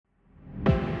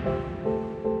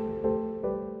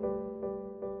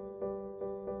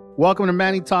Welcome to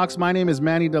Manny Talks. My name is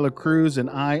Manny De La Cruz, and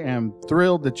I am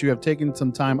thrilled that you have taken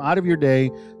some time out of your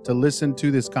day to listen to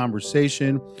this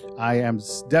conversation. I am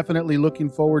definitely looking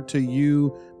forward to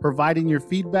you providing your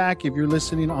feedback. If you're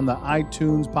listening on the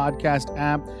iTunes podcast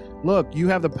app, look, you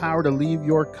have the power to leave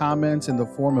your comments in the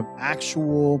form of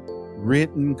actual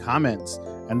written comments.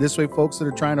 And this way, folks that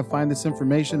are trying to find this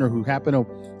information or who happen to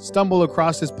stumble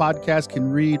across this podcast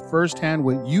can read firsthand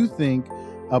what you think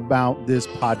about this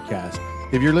podcast.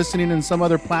 If you're listening in some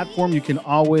other platform, you can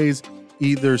always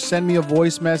either send me a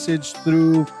voice message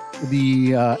through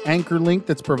the Anchor link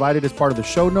that's provided as part of the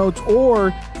show notes,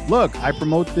 or look, I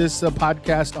promote this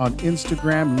podcast on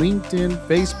Instagram, LinkedIn,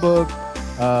 Facebook,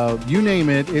 you name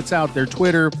it, it's out there,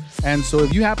 Twitter. And so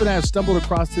if you happen to have stumbled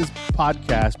across this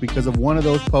podcast because of one of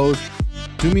those posts,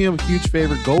 do me a huge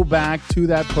favor, go back to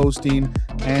that posting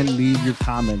and leave your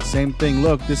comments. Same thing,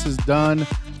 look, this is done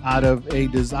out of a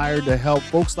desire to help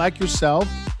folks like yourself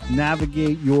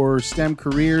navigate your STEM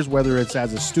careers, whether it's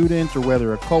as a student or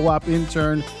whether a co-op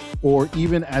intern or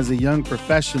even as a young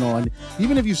professional. And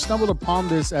even if you stumbled upon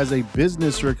this as a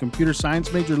business or a computer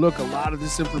science major, look, a lot of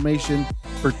this information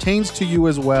pertains to you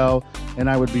as well. And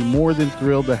I would be more than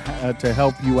thrilled to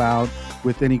help you out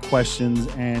with any questions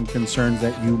and concerns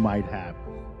that you might have.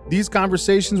 These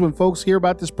conversations, when folks hear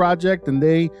about this project and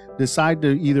they decide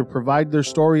to either provide their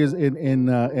story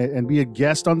and be a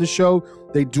guest on the show,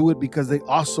 they do it because they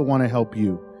also want to help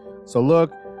you. So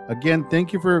look, again,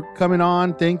 thank you for coming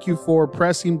on. Thank you for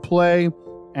pressing play.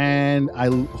 And I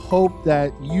hope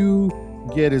that you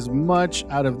get as much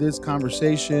out of this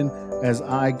conversation as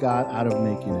I got out of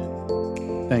making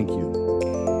it. Thank you.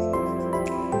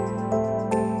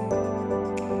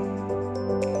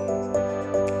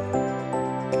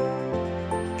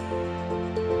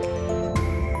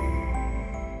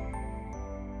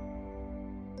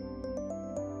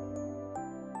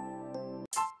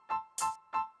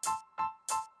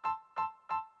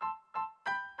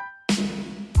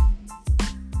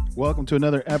 Welcome to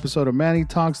another episode of Manny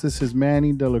Talks. This is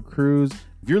Manny De La Cruz.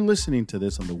 If you're listening to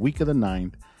this on the week of the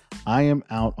 9th, I am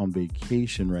out on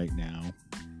vacation right now,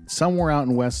 somewhere out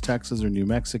in West Texas or New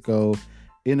Mexico,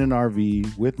 in an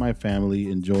RV with my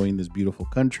family, enjoying this beautiful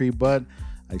country, but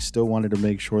I still wanted to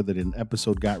make sure that an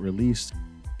episode got released.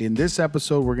 In this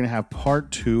episode, we're going to have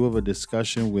part 2 of a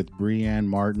discussion with Brianne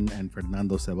Martin and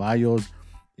Fernando Ceballos.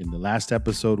 In the last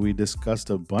episode, we discussed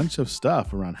a bunch of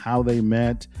stuff around how they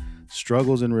met,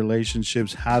 struggles in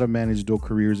relationships, how to manage dual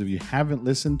careers. If you haven't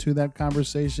listened to that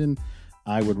conversation,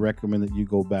 I would recommend that you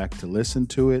go back to listen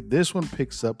to it. This one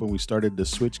picks up when we started to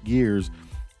switch gears,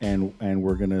 and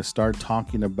we're going to start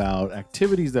talking about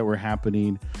activities that were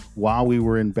happening while we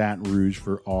were in Baton Rouge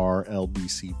for our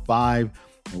LDC 5.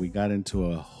 And we got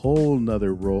into a whole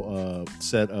nother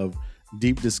set of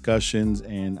deep discussions,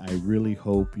 and I really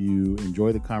hope you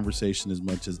enjoy the conversation as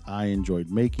much as I enjoyed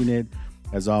making it.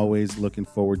 As always, looking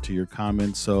forward to your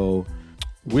comments. So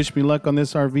wish me luck on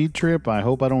this RV trip. I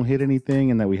hope I don't hit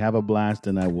anything and that we have a blast,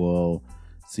 and I will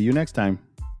see you next time.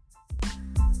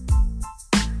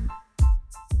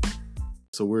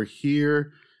 So we're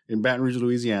here in Baton Rouge,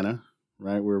 Louisiana,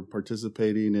 right? We're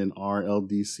participating in our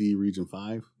LDC Region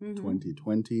 5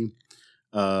 2020.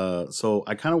 So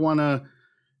I kind of want to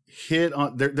hit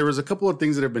on, there was a couple of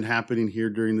things that have been happening here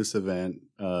during this event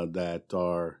that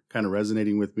are kind of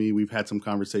resonating with me. We've had some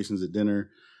conversations at dinner,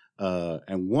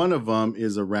 and one of them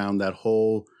is around that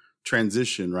whole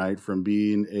transition, right, from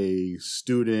being a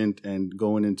student and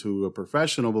going into a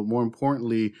professional, but more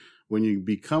importantly, when you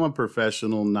become a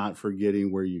professional, not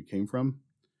forgetting where you came from,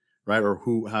 right, or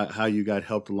how you got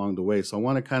helped along the way. So I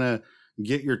want to kind of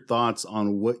get your thoughts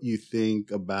on what you think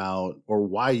about, or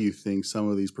why you think some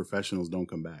of these professionals don't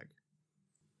come back.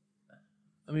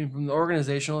 I mean, from the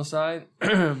organizational side,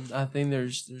 I think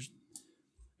there's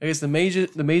I guess the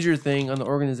major thing on the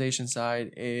organization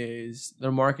side is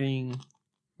their marketing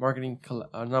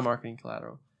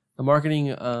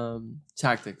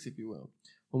tactics, if you will.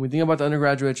 When we think about the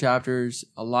undergraduate chapters,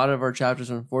 a lot of our chapters,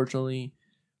 unfortunately,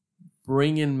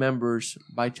 bring in members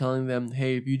by telling them,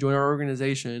 hey, if you join our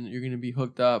organization, you're going to be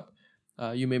hooked up.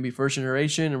 You may be first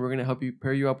generation, and we're going to help you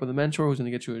pair you up with a mentor who's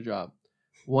going to get you a job.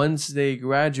 Once they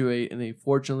graduate and they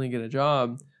fortunately get a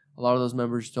job, a lot of those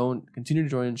members don't continue to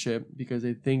join SHIP because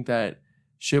they think that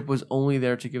SHIP was only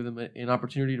there to give them an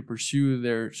opportunity to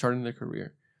pursue starting their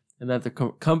career, and that the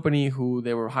company who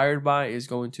they were hired by is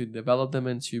going to develop them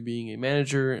into being a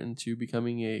manager and to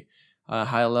becoming a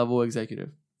high-level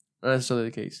executive. Not necessarily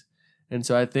the case. And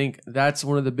so I think that's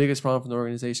one of the biggest problems from the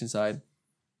organization side.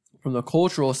 From the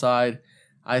cultural side,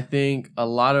 I think a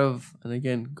lot of, and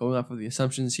again, going off of the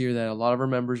assumptions here that a lot of our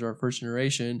members are first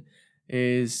generation,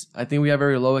 is I think we have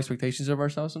very low expectations of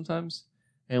ourselves sometimes.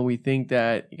 And we think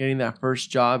that getting that first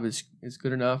job is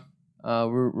good enough.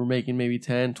 We're making maybe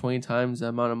 10, 20 times the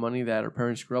amount of money that our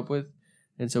parents grew up with.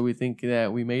 And so we think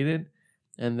that we made it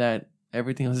and that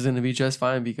everything else is going to be just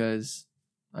fine because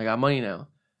I got money now.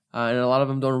 And a lot of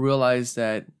them don't realize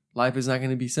that life is not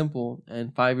going to be simple.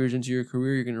 And 5 years into your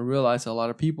career, you're going to realize a lot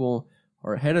of people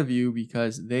are ahead of you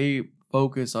because they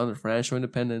focus on their financial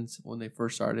independence when they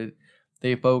first started.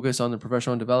 They focus on their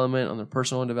professional development, on their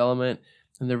personal development,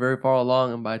 and they're very far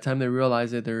along. And by the time they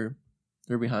realize it, they're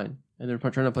behind. And they're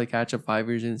trying to play catch up 5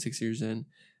 years in, 6 years in.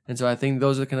 And so I think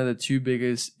those are kind of the two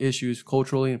biggest issues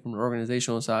culturally and from the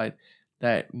organizational side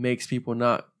that makes people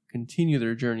not continue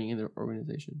their journey in their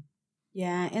organization.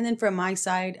 Yeah. And then from my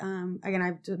side, again,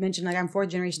 I've mentioned like I'm fourth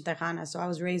generation Tejana. So I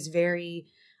was raised very,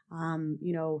 I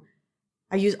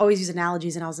always use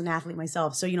analogies, and I was an athlete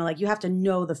myself. So, like you have to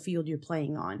know the field you're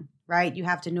playing on, right? You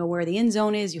have to know where the end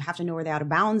zone is. You have to know where the out of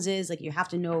bounds is. Like you have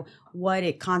to know what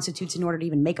it constitutes in order to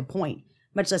even make a point,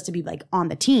 much less to be like on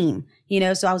the team,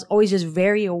 So I was always just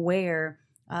very aware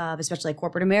of, especially like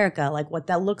corporate America, like what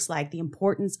that looks like, the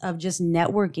importance of just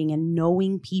networking and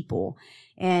knowing people.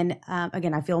 And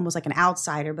again, I feel almost like an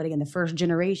outsider, but again, the first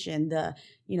generation, the,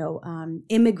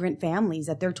 immigrant families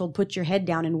that they're told, put your head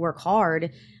down and work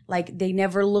hard. Like they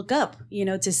never look up,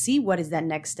 to see what is that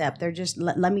next step. They're just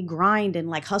let me grind and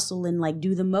like hustle and like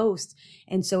do the most.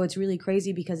 And so it's really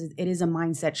crazy because it is a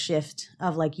mindset shift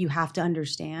of like, you have to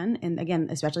understand. And again,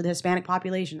 especially the Hispanic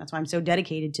population, that's why I'm so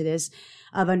dedicated to this,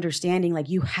 of understanding, like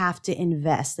you have to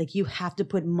invest, like you have to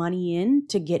put money in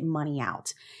to get money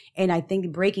out. And I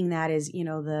think breaking that is,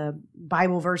 the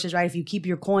Bible verses, right? If you keep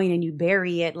your coin and you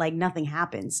bury it, like nothing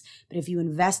happens. But if you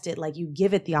invest it, like you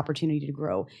give it the opportunity to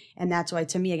grow. And that's why,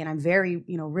 to me, again, I'm very,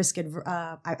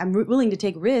 I'm willing to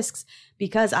take risks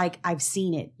because I've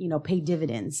seen it, pay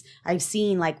dividends. I've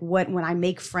seen like when I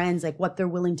make friends, like what they're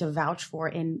willing to vouch for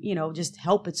and, just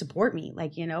help and support me.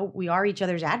 Like, we are each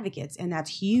other's advocates, and that's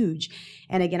huge.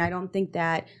 And again, I don't think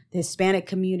that the Hispanic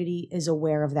community is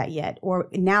aware of that yet. Or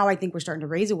now I think we're starting to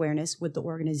raise awareness with the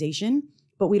organization,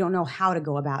 but we don't know how to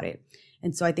go about it.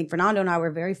 And so I think Fernando and I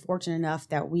were very fortunate enough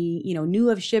that we, knew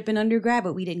of SHIP in undergrad,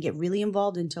 but we didn't get really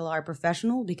involved until our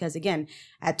professional, because again,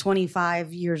 at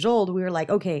 25 years old, we were like,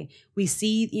 okay, we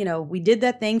see, we did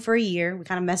that thing for a year. We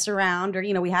kind of messed around or,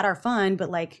 we had our fun, but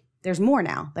like, there's more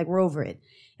now, like we're over it.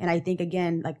 And I think,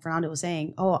 again, like Fernando was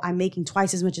saying, oh, I'm making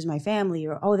twice as much as my family,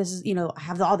 or, oh, this is, I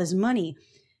have all this money.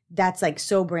 That's like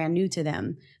so brand new to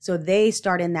them. So they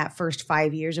start in that first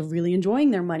 5 years of really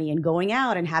enjoying their money and going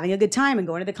out and having a good time and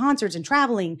going to the concerts and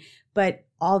traveling. But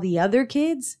all the other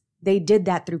kids, they did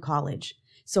that through college.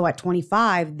 So at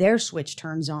 25, their switch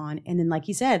turns on. And then, like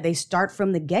you said, they start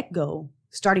from the get-go,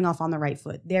 starting off on the right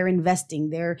foot. They're investing,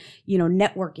 they're,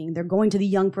 networking, they're going to the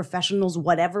young professionals,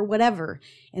 whatever.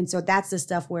 And so that's the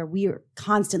stuff where we are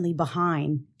constantly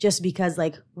behind just because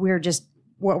like we're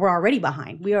already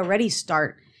behind. We already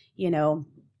start,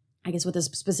 I guess with a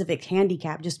specific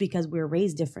handicap just because we're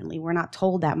raised differently. We're not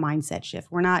told that mindset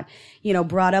shift. We're not,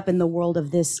 brought up in the world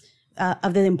of this,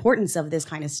 of the importance of this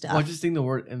kind of stuff. Well, I just think the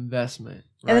word investment.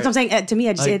 Right? And that's what I'm saying. To me,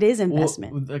 it is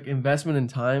investment. Well, like investment in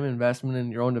time, investment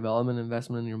in your own development,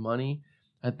 investment in your money.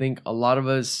 I think a lot of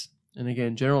us, and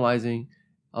again, generalizing,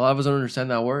 a lot of us don't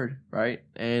understand that word, right?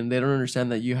 And they don't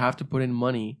understand that you have to put in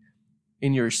money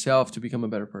in yourself to become a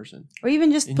better person, or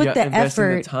even just put the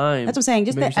effort. The time. That's what I'm saying.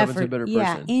 Just the effort,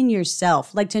 in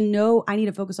yourself. Like to know I need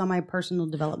to focus on my personal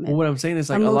development. Well, what I'm saying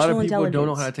is like a lot of people don't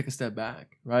know how to take a step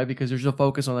back, right? Because there's a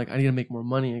focus on like I need to make more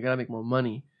money. I gotta make more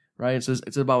money, right? And so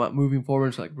it's about moving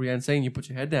forward. So like Brianne's saying, you put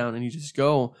your head down and you just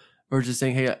go, versus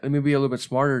saying, hey, let me be a little bit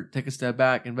smarter, take a step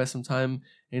back, invest some time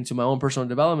into my own personal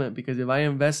development. Because if I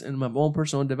invest in my own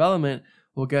personal development,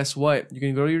 well, guess what? You're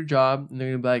gonna go to your job and they're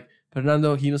gonna be like,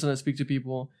 Fernando, he knows how to speak to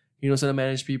people. He knows how to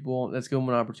manage people. Let's give him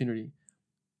an opportunity.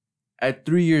 At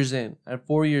 3 years in, at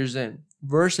 4 years in,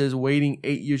 versus waiting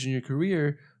 8 years in your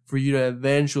career for you to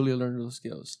eventually learn those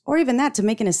skills. Or even that, to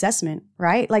make an assessment,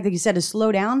 right? Like you said, to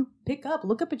slow down, pick up,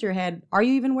 look up at your head. Are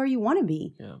you even where you want to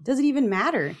be? Yeah. Does it even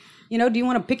matter? Do you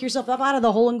want to pick yourself up out of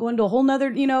the hole and go into a whole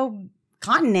nother,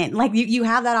 continent? Like you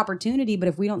have that opportunity, but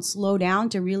if we don't slow down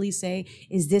to really say,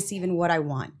 is this even what I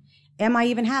want? Am I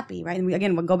even happy, right? And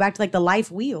we'll go back to like the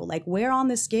life wheel. Like where on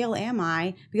the scale am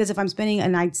I? Because if I'm spending,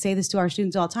 and I say this to our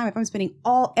students all the time, if I'm spending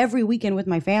every weekend with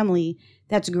my family,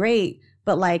 that's great.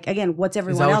 But like, again, what's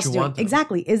everyone else doing?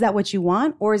 Exactly. Is that what you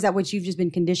want? Or is that what you've just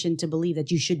been conditioned to believe that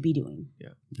you should be doing? Yeah.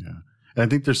 And I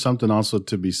think there's something also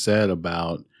to be said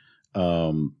about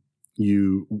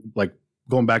you, like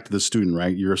going back to the student,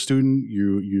 right? You're a student,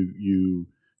 you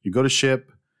go to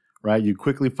ship, right? You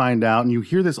quickly find out, and you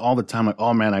hear this all the time, like,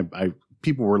 oh man, I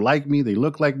people were like me, they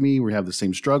look like me, we have the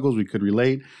same struggles, we could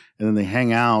relate, and then they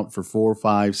hang out for 4,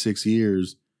 5, 6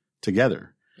 years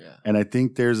together. Yeah. And I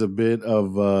think there's a bit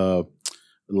of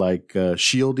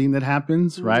shielding that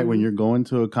happens, right? When you're going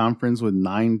to a conference with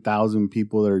 9,000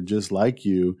 people that are just like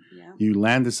you, you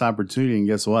land this opportunity, and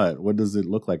guess what? What does it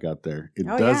look like out there? It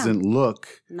doesn't look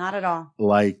not at all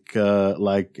like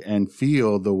and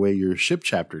feel the way your ship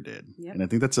chapter did. Yep. And I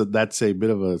think that's a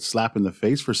bit of a slap in the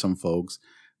face for some folks.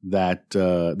 That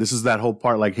this is that whole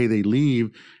part, like, hey, they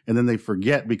leave and then they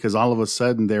forget because all of a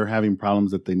sudden they're having problems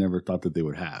that they never thought that they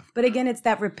would have. But again, it's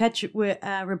that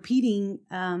repeating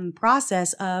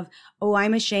process of, oh,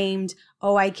 I'm ashamed.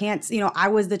 Oh, I can't, I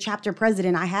was the chapter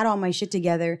president. I had all my shit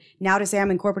together. Now to say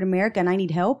I'm in corporate America and I need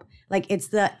help. Like it's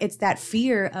that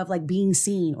fear of like being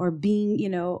seen or being,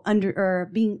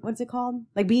 being, what's it called?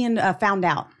 Like being found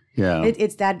out. Yeah,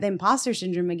 it's that imposter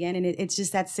syndrome again, and it's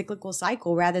just that cyclical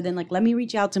cycle. Rather than like, let me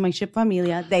reach out to my ship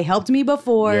familia. They helped me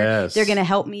before. Yes. They're gonna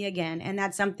help me again, and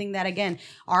that's something that again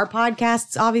our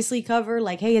podcasts obviously cover.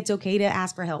 Like, hey, it's okay to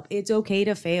ask for help. It's okay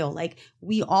to fail. Like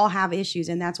we all have issues,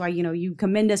 and that's why you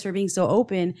commend us for being so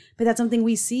open. But that's something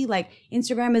we see. Like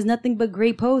Instagram is nothing but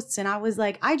great posts, and I was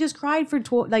like, I just cried for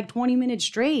 20 minutes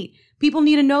straight. People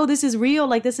need to know this is real.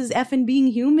 Like this is effing being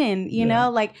human, you know,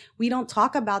 like we don't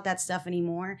talk about that stuff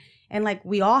anymore. And like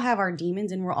we all have our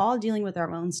demons and we're all dealing with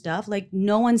our own stuff. Like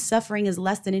no one's suffering is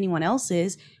less than anyone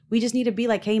else's. We just need to be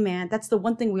like, hey man, that's the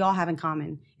one thing we all have in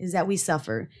common is that we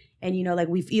suffer. And like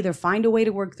we either find a way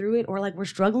to work through it or like we're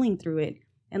struggling through it.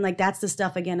 And like that's the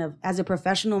stuff again of as a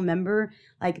professional member,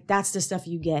 like that's the stuff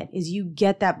you get is you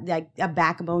get that like a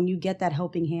backbone, you get that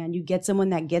helping hand, you get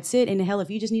someone that gets it. And hell, if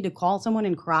you just need to call someone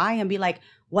and cry and be like,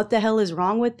 what the hell is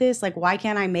wrong with this? Like, why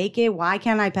can't I make it? Why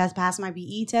can't I pass my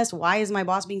PE test? Why is my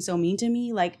boss being so mean to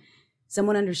me? Like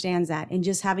someone understands that. And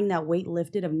just having that weight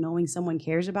lifted of knowing someone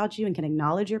cares about you and can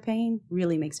acknowledge your pain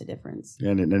really makes a difference.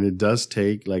 And it does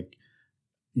take like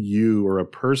you or a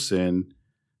person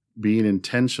being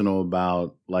intentional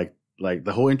about like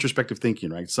the whole introspective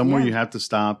thinking, right? Somewhere you have to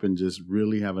stop and just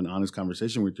really have an honest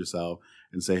conversation with yourself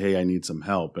and say, hey, I need some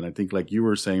help. And I think like you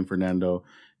were saying, Fernando,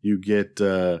 you get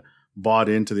bought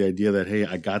into the idea that, hey,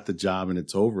 I got the job and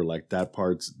it's over. Like that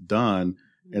part's done.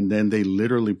 And then they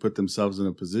literally put themselves in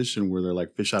a position where they're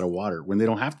like fish out of water when they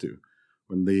don't have to,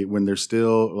 when they're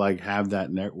still like have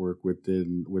that network with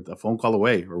a phone call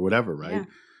away or whatever, right? Yeah.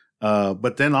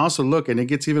 But then also look, and it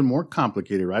gets even more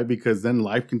complicated, right? Because then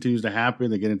life continues to happen.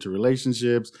 They get into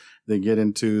relationships. They get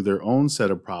into their own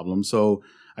set of problems. So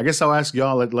I guess I'll ask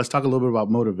y'all, let's talk a little bit about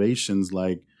motivations.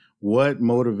 Like what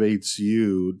motivates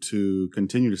you to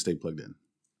continue to stay plugged in?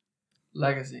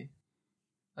 Legacy.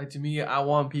 Like to me, I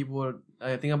want people,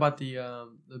 I think about the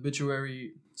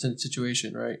obituary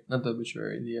situation, right? Not the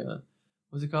obituary,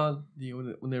 what's it called?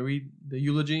 When they read the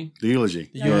eulogy? The eulogy.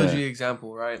 The eulogy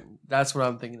example, right? That's what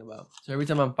I'm thinking about. So every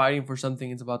time I'm fighting for something,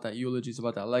 it's about that eulogy. It's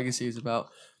about that legacy. It's about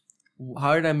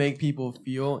how did I make people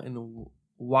feel and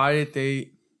why did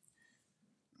they...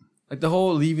 Like the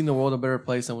whole leaving the world a better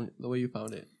place than the way you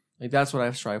found it. Like that's what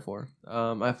I strive for.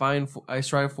 I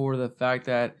strive for the fact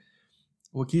that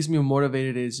what keeps me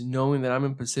motivated is knowing that I'm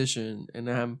in position and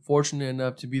I'm fortunate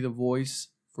enough to be the voice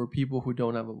for people who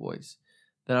don't have a voice.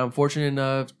 That I'm fortunate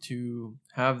enough to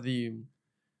have the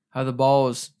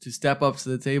balls to step up to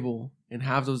the table and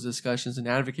have those discussions and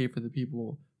advocate for the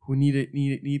people who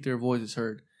need their voices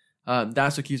heard.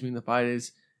 That's what keeps me in the fight.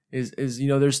 Is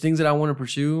there's things that I want to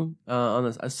pursue on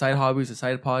a side hobbies, a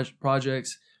side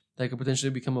projects that could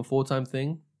potentially become a full-time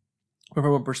thing. But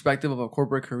from a perspective of a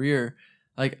corporate career,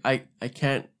 like I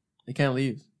can't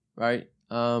leave, right?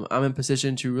 I'm in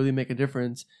position to really make a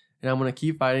difference. And I'm going to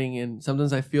keep fighting. And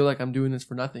sometimes I feel like I'm doing this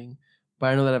for nothing.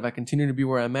 But I know that if I continue to be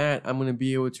where I'm at, I'm going to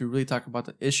be able to really talk about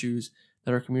the issues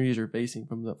that our communities are facing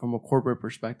from a corporate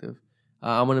perspective.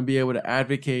 I'm going to be able to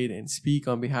advocate and speak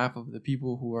on behalf of the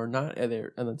people who are not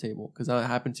there on the table. Because I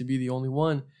happen to be the only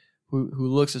one who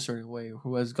looks a certain way,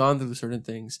 who has gone through certain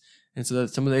things. And so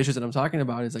some of the issues that I'm talking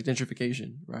about is like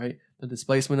gentrification, right? The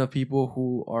displacement of people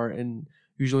who are in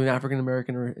usually in African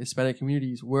American or Hispanic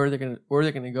communities, where are they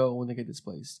gonna go when they get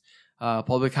displaced?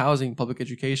 Public housing, public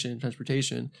education,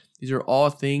 transportation. These are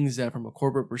all things that, from a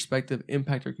corporate perspective,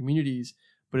 impact our communities.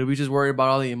 But if we just worry about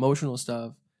all the emotional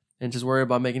stuff and just worry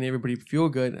about making everybody feel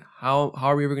good, how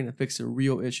are we ever gonna fix the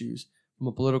real issues from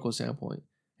a political standpoint?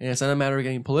 And it's not a matter of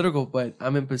getting political, but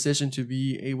I'm in position to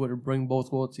be able to bring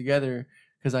both worlds together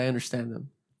because I understand them.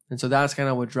 And so that's kind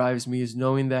of what drives me, is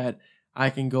knowing that I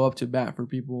can go up to bat for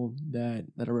people that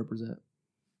I represent.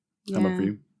 How about for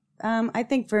you? I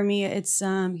think for me, it's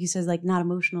he says like not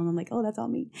emotional, and I'm like, oh, that's all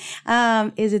me.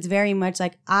 It's very much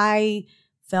like I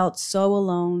felt so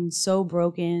alone, so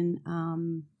broken.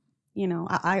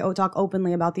 I talk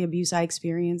openly about the abuse I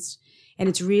experienced, and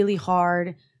it's really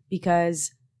hard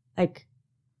because like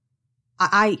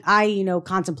I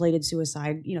contemplated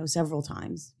suicide, several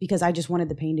times because I just wanted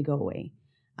the pain to go away.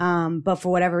 But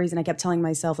for whatever reason, I kept telling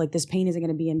myself like this pain isn't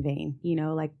going to be in vain.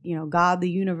 God, the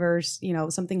universe,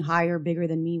 something higher, bigger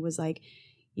than me was like,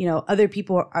 other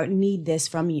people need this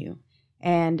from you.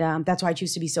 And that's why I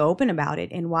choose to be so open about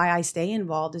it. And why I stay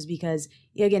involved is because,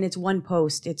 again, it's one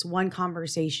post, it's one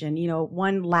conversation,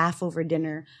 one laugh over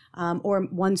dinner, or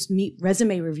one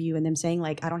resume review and them saying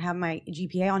like, I don't have my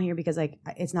GPA on here because like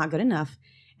it's not good enough.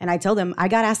 And I tell them I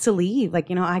got asked to leave. Like,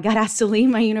 I got asked to leave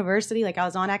my university. Like I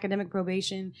was on academic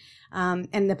probation.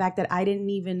 And the fact that I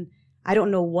don't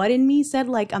know what in me said,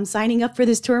 like, I'm signing up for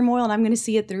this turmoil and I'm going to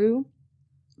see it through.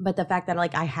 But the fact that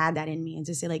like I had that in me and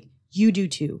to say like, you do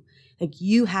too. Like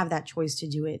you have that choice to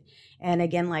do it. And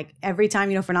again, like every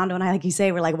time, Fernando and I, like you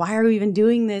say, we're like, why are we even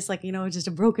doing this? Like, it's just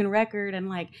a broken record. And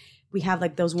like, we have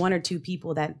like those one or two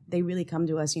people that they really come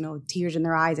to us, tears in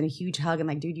their eyes and a huge hug and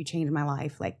like, dude, you changed my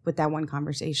life. Like with that one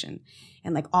conversation.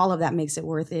 And like all of that makes it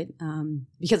worth it.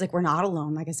 Because like we're not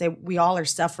alone. Like I say, we all are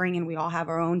suffering and we all have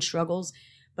our own struggles.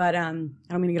 But I don't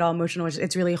mean to get all emotional.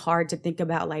 It's really hard to think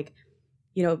about like,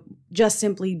 just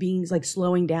simply being like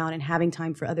slowing down and having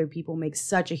time for other people makes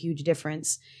such a huge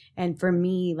difference. And for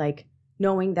me, like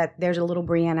knowing that there's a little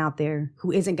Brianne out there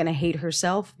who isn't going to hate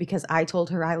herself because I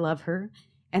told her I love her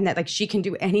and that like she can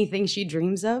do anything she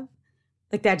dreams of,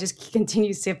 like that just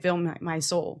continues to fill my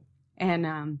soul. And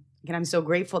again, I'm so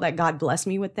grateful that God blessed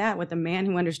me with that, with a man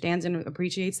who understands and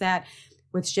appreciates that,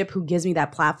 with Ship who gives me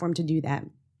that platform to do that.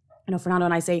 Fernando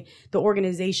and I say the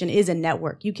organization is a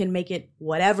network. You can make it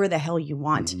whatever the hell you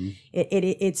want. Mm-hmm.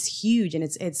 It's huge and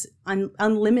it's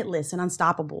unlimitless and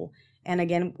unstoppable. And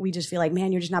again, we just feel like,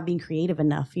 man, you're just not being creative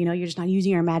enough. You're just not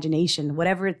using your imagination.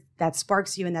 Whatever that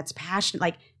sparks you and that's passion,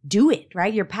 like do it,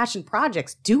 right? Your passion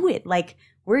projects, do it. Like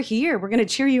we're here. We're going to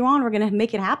cheer you on. We're going to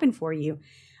make it happen for you.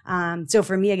 So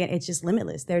for me, again, it's just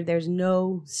limitless. There's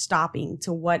no stopping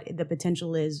to what the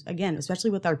potential is, again,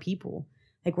 especially with our people.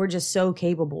 Like we're just so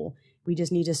capable. We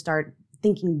just need to start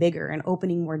thinking bigger and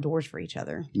opening more doors for each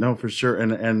other. No, for sure.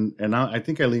 And I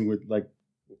think I lean with like,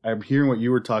 I'm hearing what you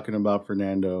were talking about,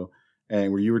 Fernando,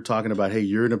 and where you were talking about, hey,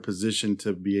 you're in a position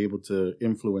to be able to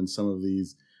influence some of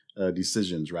these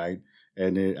decisions, right?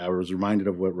 And I was reminded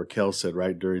of what Raquel said,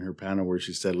 right, during her panel where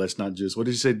she said, let's not just, what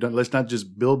did she say? Let's not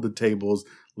just build the tables.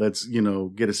 Let's,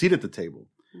 get a seat at the table.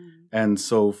 And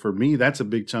so for me, that's a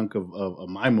big chunk of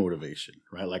my motivation,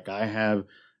 right? Like I have,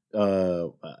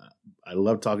 I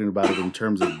love talking about it in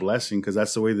terms of blessing because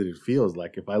that's the way that it feels.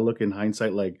 Like if I look in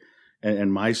hindsight, like,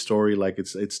 and my story, like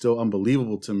it's still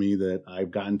unbelievable to me that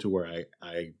I've gotten to where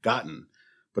I've gotten.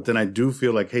 But then I do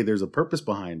feel like, hey, there's a purpose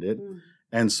behind it.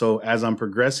 And so as I'm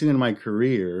progressing in my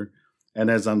career, and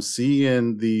as I'm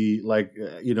seeing the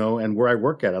and where I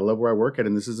work at, I love where I work at,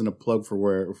 and this isn't a plug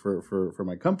for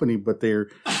my company, but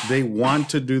they want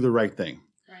to do the right thing.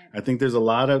 Right. I think there's a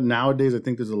lot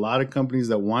of companies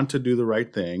that want to do the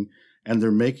right thing, and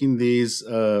they're making these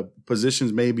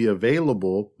positions maybe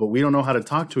available, but we don't know how to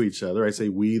talk to each other. I say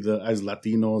we as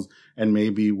Latinos and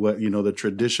maybe the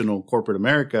traditional corporate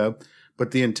America,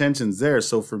 but the intention's there.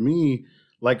 So for me,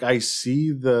 like I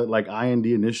see the like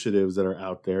I&D initiatives that are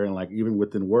out there and like even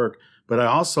within work, but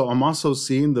I'm also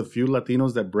seeing the few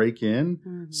Latinos that break in.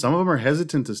 Mm-hmm. Some of them are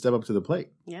hesitant to step up to the plate.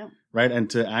 Yeah. Right. And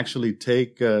to actually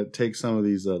take some of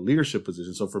these leadership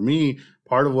positions. So for me,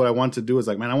 part of what I want to do is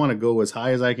like, man, I want to go as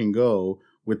high as I can go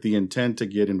with the intent to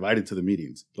get invited to the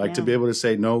meetings, like to be able to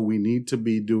say, no, we need to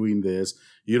be doing this.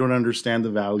 You don't understand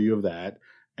the value of that.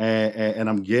 And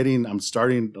I've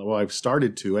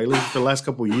started to, at least for the last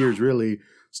couple of years, really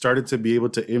started to be able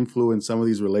to influence some of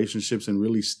these relationships and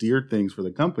really steer things for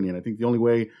the company. And I think the only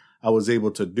way I was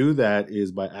able to do that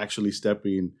is by actually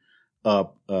stepping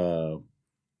up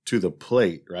to the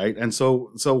plate, right? And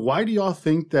so why do y'all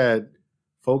think that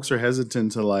folks are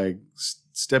hesitant to like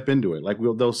step into it? Like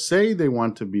they'll say they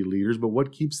want to be leaders, but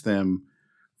what keeps them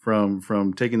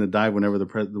from taking the dive whenever the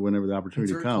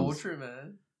opportunity it's comes? Culture,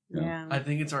 man. Yeah. I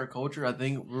think it's our culture. I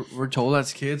think we're told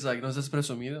as kids, like, no seas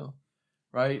presumido,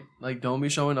 right? Like, don't be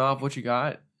showing off what you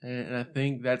got. And I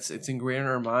think it's ingrained in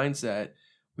our minds that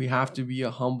we have to be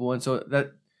humble. And so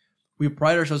that we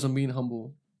pride ourselves on being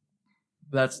humble.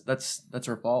 That's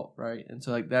our fault, right? And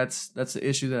so like that's the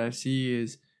issue that I see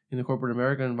is in the corporate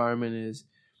America environment is,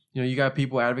 you got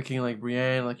people advocating like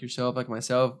Brianne, like yourself, like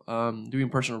myself, doing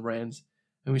personal brands.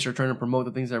 and we start trying to promote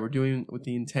the things that we're doing with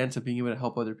the intent of being able to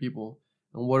help other people.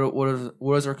 And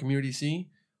what does our community see?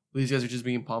 Well, these guys are just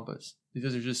being pompous. These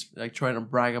guys are just like trying to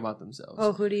brag about themselves.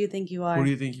 Oh, who do you think you are? Who do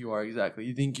you think you are? Exactly.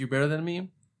 You think you're better than me?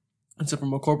 And so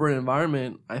from a corporate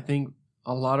environment, I think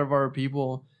a lot of our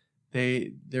people,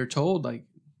 they're told like,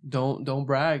 don't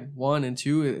brag. 1 and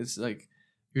 2, it's like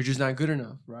you're just not good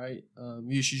enough, right?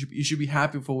 You should be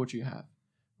happy for what you have,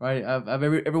 right? I've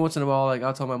every once in a while, like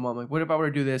I'll tell my mom, like, what if I were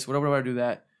to do this? What if I were to do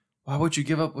that? Why would you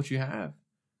give up what you have?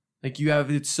 Like you have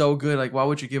it so good. Like why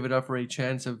would you give it up for a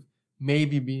chance of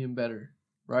maybe being better,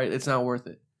 right? It's not worth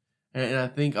it. And I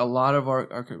think a lot of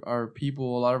our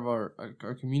people, a lot of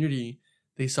our community,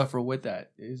 they suffer with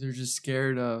that. They're just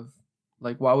scared of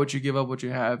like, why would you give up what you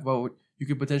have? You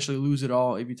could potentially lose it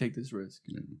all if you take this risk.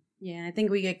 Yeah, I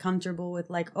think we get comfortable with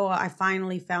like, oh, I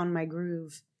finally found my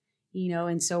groove,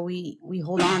 and so we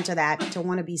hold on to that to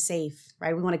want to be safe,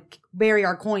 right? We want to bury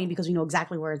our coin because we know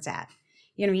exactly where it's at.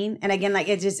 You know what I mean? And again, like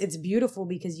it's beautiful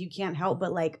because you can't help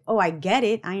but like, oh, I get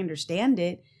it. I understand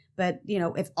it. But,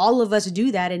 if all of us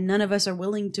do that and none of us are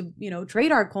willing to,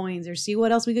 trade our coins or see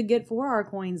what else we could get for our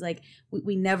coins, like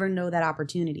we never know that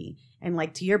opportunity. And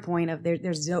like to your point of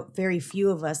there's very few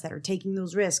of us that are taking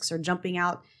those risks or jumping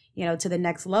out, to the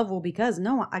next level because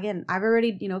again, I've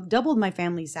already, doubled my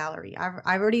family's salary. I've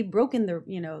already broken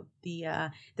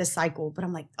the cycle, but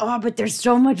I'm like, oh, but there's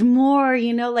so much more,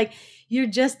 like you're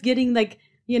just getting like,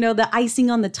 the icing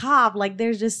on the top, like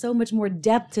there's just so much more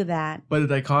depth to that. But the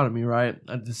dichotomy, right?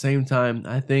 At the same time,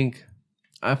 I think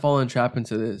I fall in trap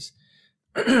into this,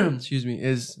 excuse me,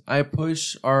 is I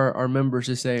push our members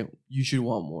to say, you should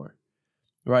want more,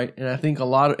 right? And I think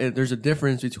there's a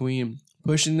difference between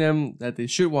pushing them that they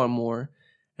should want more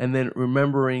and then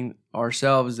remembering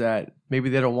ourselves that maybe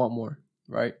they don't want more,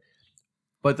 right?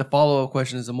 But the follow-up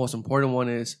question is the most important one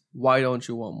is, why don't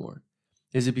you want more?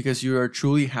 Is it because you are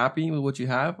truly happy with what you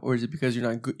have, or is it because you're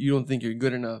not good, you don't think you're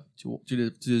good enough to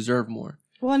deserve more?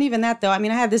 Well, and even that, though, I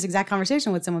mean, I had this exact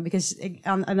conversation with someone because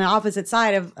on the opposite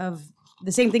side of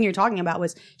the same thing you're talking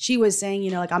about she was saying,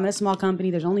 like I'm in a small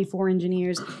company, there's only 4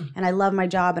 engineers and I love my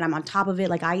job and I'm on top of it.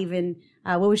 Like I even,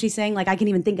 what was she saying? Like I can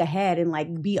even think ahead and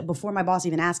like be before my boss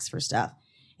even asks for stuff.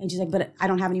 And she's like, but I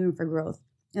don't have any room for growth.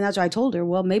 And that's why I told her,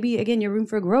 well, maybe again, your room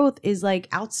for growth is like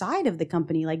outside of the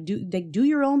company, like do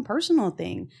your own personal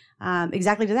thing.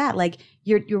 Exactly to that. Like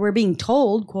we're being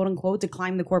told, quote unquote, to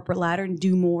climb the corporate ladder and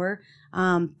do more.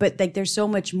 But like there's so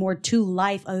much more to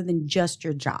life other than just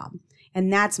your job.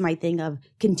 And that's my thing of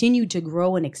continue to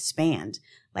grow and expand.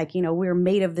 Like, we're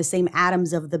made of the same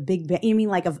atoms of the Big Bang. You mean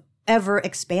like of ever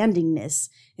expandingness.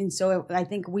 And so I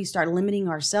think we start limiting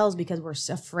ourselves because we're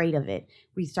so afraid of it.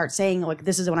 We start saying like,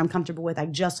 this is what I'm comfortable with. I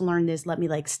just learned this. Let me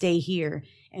like stay here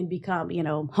and become,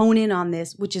 hone in on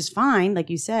this, which is fine. Like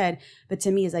you said, but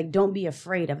to me is like, don't be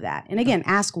afraid of that. And again,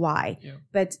 ask why. Yeah.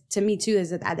 But to me too,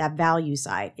 is that value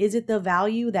side. Is it the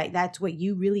value that's what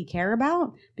you really care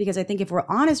about? Because I think if we're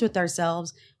honest with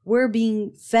ourselves, we're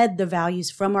being fed the values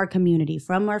from our community,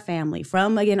 from our family,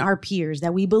 from, again, our peers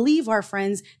that we believe are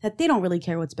friends, that they don't really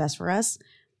care what's best for us.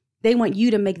 They want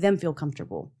you to make them feel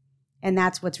comfortable. And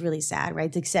that's what's really sad,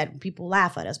 right? Like I said, people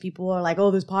laugh at us. People are like, oh,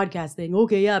 this podcast thing.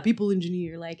 Okay, yeah, people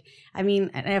engineer. Like, I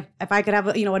mean, if I could have,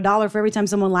 $1 for every time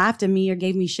someone laughed at me or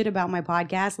gave me shit about my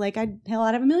podcast, like I'd have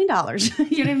 $1 million.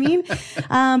 You know what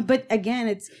I mean? But again,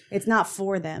 it's not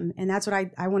for them. And that's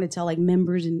what I want to tell like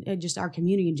members and just our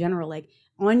community in general, like,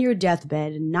 on your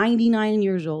deathbed, 99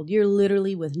 years old, you're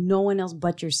literally with no one else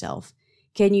but yourself.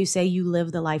 Can you say you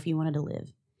lived the life you wanted to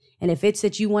live? And if it's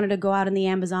that you wanted to go out in the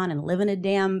Amazon and live in a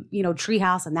damn,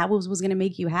 treehouse and that was going to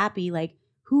make you happy, like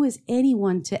who is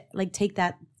anyone to like take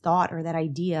that thought or that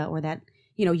idea or that,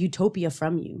 utopia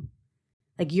from you?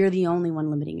 Like you're the only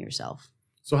one limiting yourself.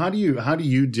 So how do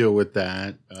you deal with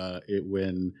that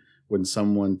when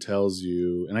someone tells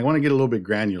you, and I want to get a little bit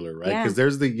granular, right? Because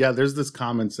there's this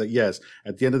comments that, yes,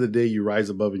 at the end of the day, you rise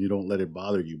above and you don't let it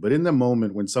bother you. But in the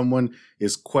moment when someone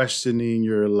is questioning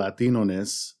your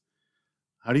Latino-ness,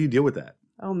 how do you deal with that?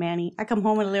 Oh, Manny, I come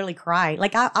home and literally cry.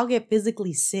 Like I'll get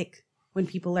physically sick when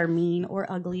people are mean or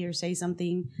ugly or say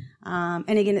something. And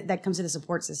again, that comes to the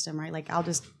support system, right? Like I'll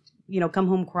just, come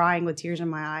home crying with tears in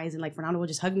my eyes and like Fernando will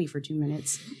just hug me for 2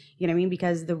 minutes. You know what I mean?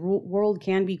 Because the world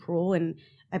can be cruel, and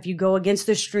if you go against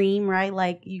the stream, right,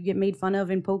 like you get made fun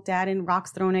of and poked at and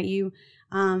rocks thrown at you.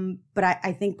 But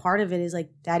I think part of it is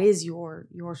like, that is your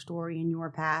story and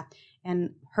your path,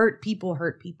 and hurt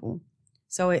people.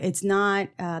 So it's not,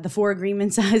 the 4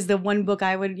 Agreements is the one book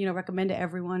I would, recommend to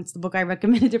everyone. It's the book I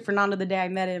recommended to Fernando the day I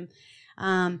met him.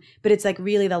 But it's like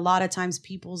really a lot of times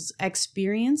people's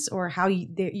experience or how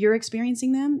you're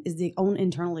experiencing them is their own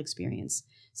internal experience.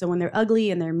 So when they're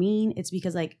ugly and they're mean, it's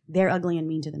because like they're ugly and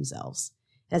mean to themselves.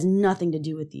 It has nothing to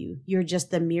do with you. You're just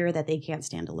the mirror that they can't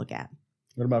stand to look at.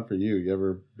 What about for you? You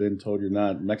ever been told you're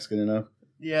not Mexican enough?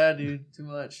 Yeah, dude, too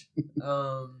much.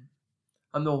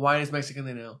 I'm the whitest Mexican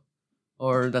they know,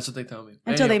 or that's what they tell me.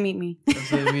 Until they meet me.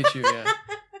 Until they meet you, yeah.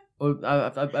 Well,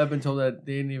 I've been told that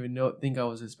they didn't even think I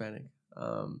was Hispanic.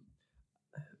 I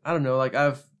don't know. Like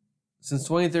since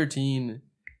 2013,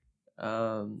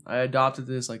 I adopted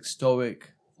this like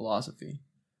stoic philosophy,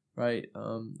 right?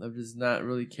 Of just not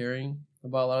really caring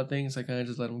about a lot of things. I kind of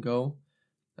just let them go.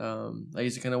 I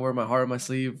used to kind of wear my heart on my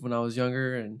sleeve when I was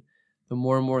younger, and the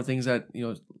more and more things that,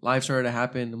 life started to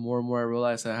happen, the more and more I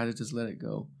realized that I had to just let it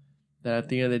go. That at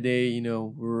the end of the day,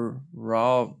 we're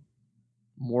all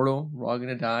mortal. We're all going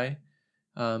to die.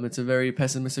 It's a very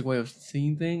pessimistic way of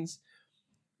seeing things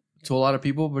to a lot of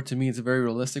people, but to me, it's a very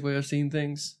realistic way of seeing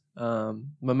things.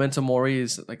 Memento mori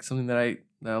is like something that I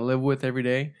live with every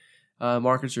day.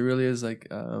 Marcus Aurelius is like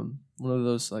one of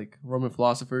those like Roman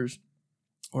philosophers,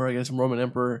 or I guess Roman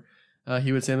emperor.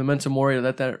 He would say, "Memento mori."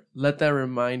 Let that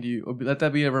remind you, or let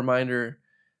that be a reminder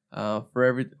for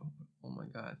every. Oh my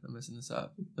God, I'm messing this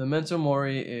up. Memento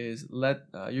mori is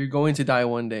you're going to die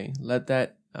one day. Let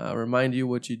that remind you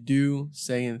what you do,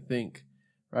 say, and think,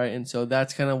 right? And so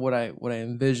that's kind of what I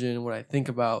envision, what I think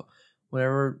about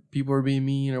whenever people are being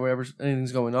mean or whatever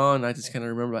anything's going on. I just kind of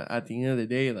remember at the end of the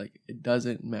day, like it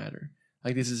doesn't matter.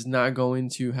 Like this is not going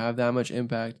to have that much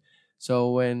impact.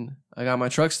 So when I got my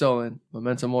truck stolen,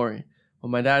 memento mori. When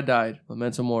my dad died,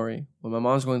 memento mori. When my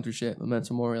mom's going through shit,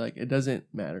 memento mori. Like it doesn't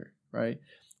matter, right?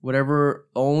 Whatever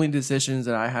only decisions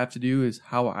that I have to do is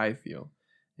how I feel.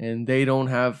 And I don't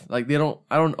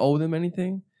owe them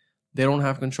anything. They don't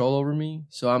have control over me.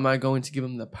 So I'm not going to give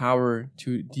them the power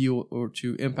to deal or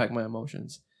to impact my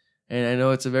emotions. And I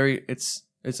know it's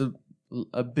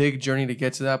a big journey to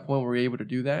get to that point where we're able to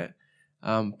do that.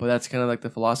 But that's kind of like the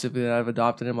philosophy that I've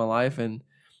adopted in my life. And,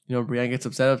 Brianne gets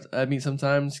upset at me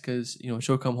sometimes because,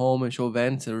 she'll come home and she'll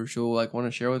vent or she'll like want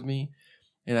to share with me.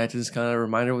 And I just kind of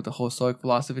remind her with the whole stoic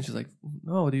philosophy. And she's like,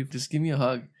 no, dude, just give me a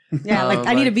hug. Yeah,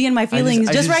 I need to be in my feelings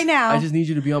right now. I just need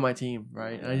you to be on my team,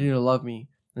 right? And I need you to love me.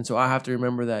 And so I have to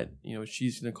remember that,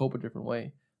 she's going to cope a different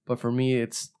way. But for me,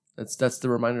 that's the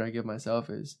reminder I give myself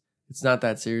is it's not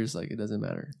that serious. Like, it doesn't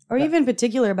matter. Or even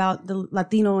particular about the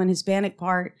Latino and Hispanic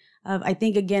part of, I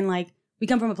think, again, like, we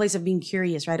come from a place of being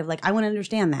curious, right? Of like, I want to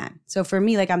understand that. So for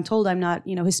me, like, I'm told I'm not,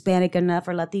 Hispanic enough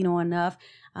or Latino enough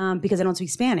because I don't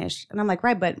speak Spanish. And I'm like,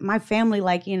 right, but my family,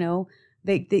 like,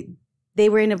 they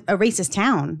were in a racist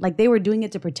town. Like, they were doing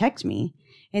it to protect me.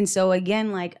 And so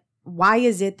again, like, why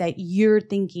is it that you're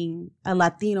thinking a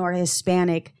Latino or a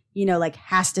Hispanic,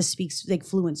 has to speak like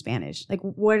fluent Spanish? Like,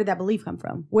 where did that belief come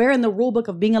from? Where in the rule book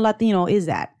of being a Latino is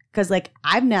that? Because like,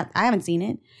 I haven't seen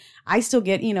it. I still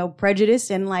get,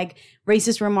 prejudice and like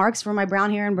racist remarks for my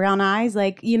brown hair and brown eyes.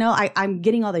 Like, I'm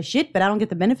getting all the shit, but I don't get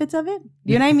the benefits of it.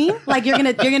 You know what I mean? Like you're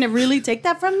gonna really take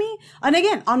that from me? And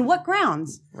again, on what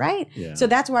grounds, right? Yeah. So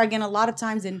that's where, again, a lot of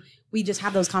times we just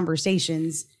have those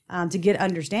conversations to get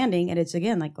understanding. And it's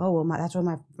again like, oh, well, that's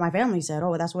what my family said.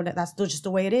 Oh, that's just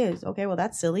the way it is. Okay, well,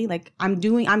 that's silly. Like I'm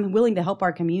willing to help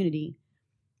our community.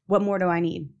 What more do I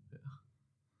need?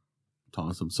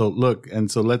 Awesome. So look,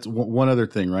 and so let's one other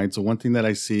thing, right? So one thing that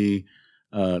I see,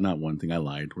 not one thing, I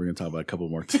lied. We're going to talk about a couple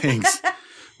more things.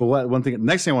 But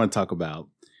next thing I want to talk about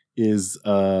is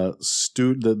the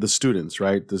students,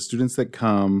 right? The students that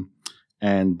come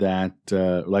and that,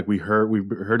 like we've heard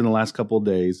in the last couple of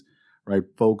days, right?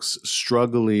 Folks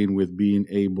struggling with being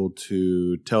able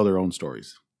to tell their own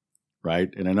stories.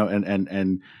 Right. And I know,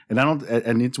 and I don't,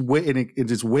 and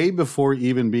it's way before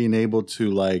even being able to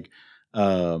like,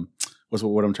 what's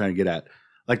what I'm trying to get at?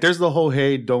 Like, there's the whole,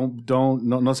 hey, no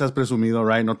seas presumido,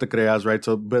 right? No te creas, right?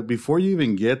 So, but before you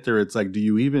even get there, it's like, do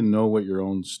you even know what your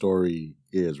own story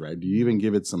is, right? Do you even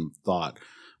give it some thought?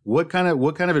 What kind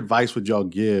of advice would y'all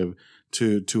give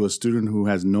to a student who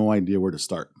has no idea where to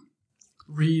start?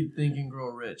 Read Think and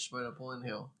Grow Rich by Napoleon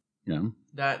Hill. Yeah.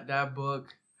 That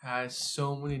book has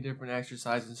so many different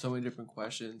exercises and so many different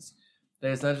questions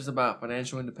that it's not just about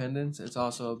financial independence. It's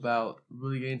also about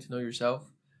really getting to know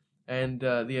yourself. And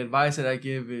the advice that I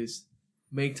give is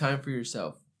make time for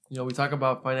yourself. We talk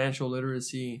about financial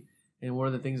literacy, and one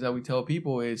of the things that we tell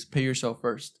people is pay yourself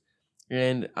first.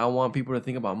 And I want people to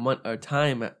think about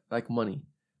time like money,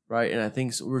 right? And I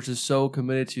think we're just so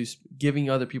committed to giving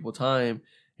other people time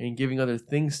and giving other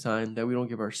things time that we don't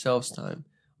give ourselves time.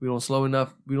 We don't slow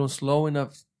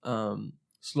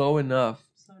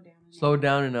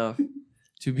down enough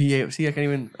to be able, see,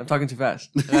 I'm talking too fast.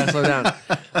 I gotta slow down.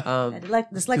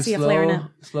 Dyslexia flaring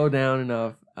up. Slow down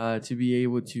enough to be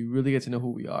able to really get to know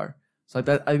who we are. So like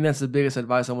that, I think that's the biggest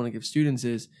advice I want to give students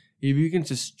is if you can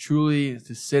just truly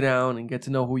just sit down and get to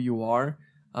know who you are,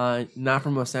 not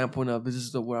from a standpoint of this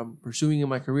is what I'm pursuing in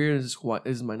my career, this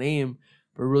is my name,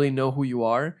 but really know who you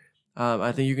are.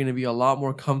 I think you're going to be a lot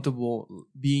more comfortable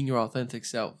being your authentic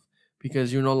self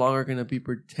because you're no longer going to be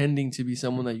pretending to be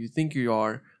someone that you think you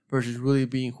are versus really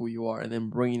being who you are and then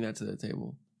bringing that to the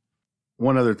table.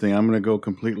 One other thing, I'm going to go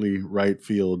completely right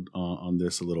field on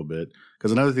this a little bit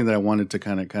because another thing that I wanted to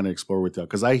kind of explore with y'all,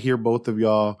 because I hear both of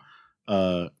y'all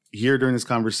here during this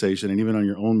conversation and even on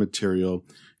your own material,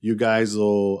 you guys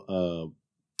will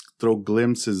throw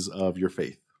glimpses of your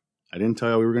faith. I didn't tell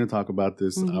you we were going to talk about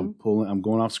this. Mm-hmm. I'm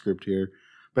going off script here,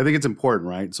 but I think it's important,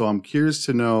 right? So I'm curious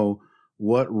to know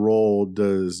what role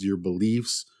does your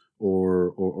beliefs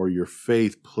or your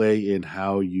faith play in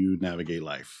how you navigate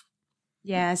life?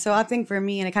 Yeah, so I think for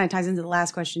me, and it kind of ties into the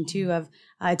last question too. Of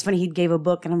it's funny he gave a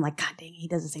book, and I'm like, God dang, he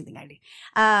does the same thing I do.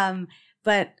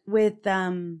 But with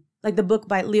like the book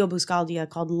by Leo Buscaglia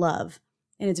called Love.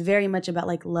 And it's very much about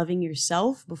like loving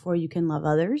yourself before you can love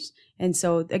others. And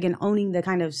so again, owning the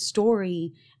kind of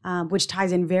story, which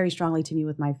ties in very strongly to me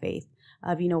with my faith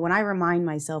of, when I remind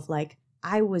myself, like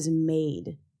I was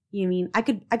made, you know what I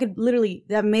mean? I could literally,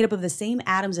 I'm made up of the same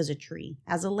atoms as a tree,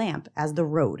 as a lamp, as the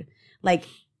road. Like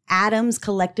atoms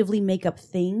collectively make up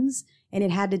things. And it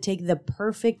had to take the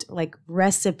perfect like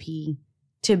recipe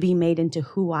to be made into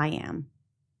who I am.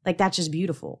 Like, that's just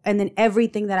beautiful. And then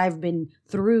everything that I've been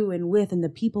through and with and the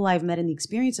people I've met and the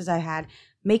experiences I had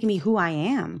make me who I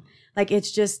am. Like,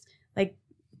 it's just like,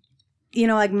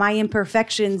 like my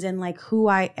imperfections and like who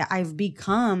I've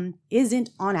become isn't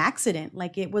on accident.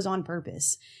 Like it was on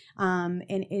purpose. And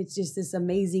it's just this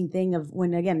amazing thing of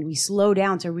when, again, we slow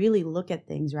down to really look at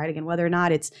things, right? Again, whether or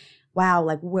not it's, wow,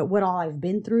 like what all I've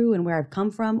been through and where I've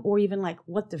come from, or even like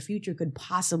what the future could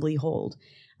possibly hold.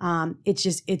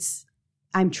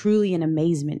 I'm truly in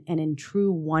amazement and in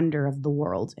true wonder of the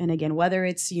world. And again, whether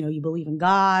it's, you believe in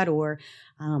God or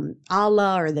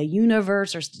Allah or the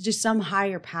universe or just some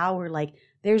higher power, like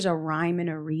there's a rhyme and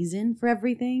a reason for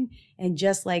everything. And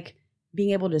just like being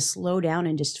able to slow down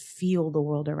and just feel the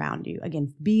world around you.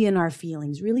 Again, be in our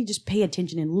feelings, really just pay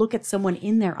attention and look at someone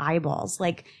in their eyeballs.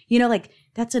 Like, like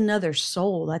that's another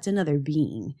soul. That's another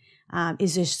being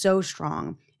is just so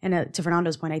strong. And to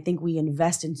Fernando's point, I think we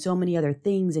invest in so many other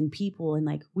things and people, and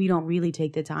like we don't really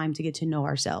take the time to get to know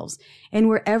ourselves. And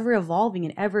we're ever evolving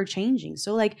and ever changing.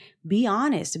 So like, be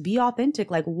honest, be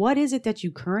authentic. Like, what is it that you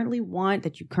currently want,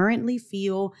 that you currently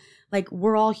feel? Like,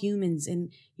 we're all humans.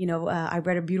 And, I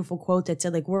read a beautiful quote that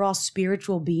said, like, we're all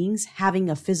spiritual beings having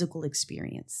a physical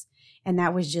experience. And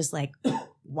that was just like,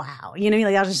 wow. Like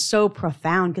that was just so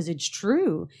profound because it's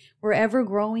true. We're ever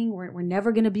growing. We're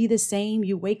never going to be the same.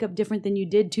 You wake up different than you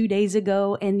did 2 days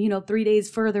ago. And, 3 days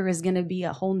further is going to be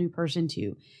a whole new person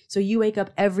too. So you wake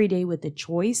up every day with a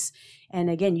choice. And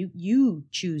again, you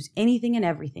choose anything and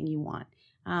everything you want.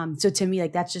 So to me,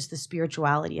 like that's just the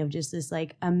spirituality of just this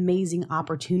like amazing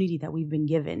opportunity that we've been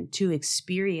given to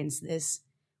experience this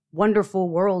wonderful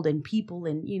world and people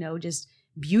and, just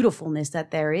beautifulness that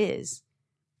there is.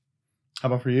 How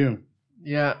about for you?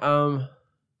 Yeah.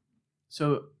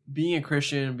 So being a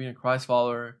Christian, being a Christ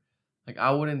follower, like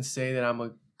I wouldn't say that I'm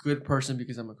a good person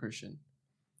because I'm a Christian.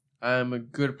 I'm a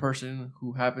good person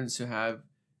who happens to have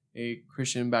a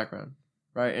Christian background,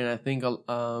 right? And I think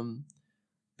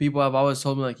people have always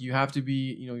told me like you have to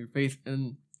be, your faith.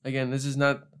 And again, this is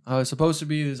not how it's supposed to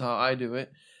be. This is how I do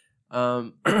it.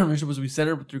 You're supposed to be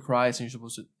centered through Christ, and you're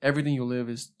supposed to everything you live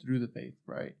is through the faith,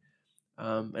 right?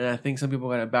 And I think some people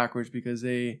got it backwards because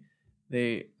they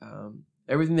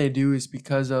everything they do is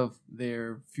because of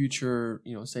their future,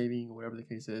 saving or whatever the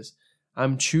case is.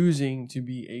 I'm choosing to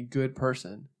be a good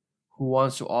person who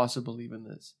wants to also believe in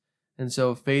this, and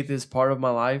so faith is part of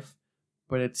my life,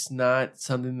 but it's not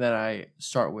something that I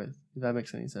start with. If that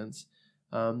makes any sense,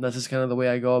 that's just kind of the way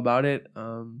I go about it.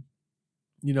 I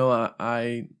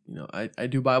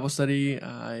do Bible study. We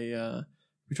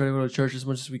try to go to church as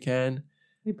much as we can.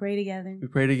 We pray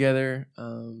together.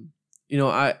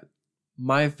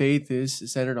 My faith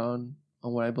is centered on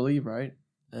what I believe, right?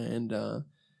 And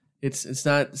it's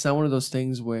not one of those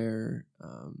things where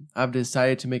I've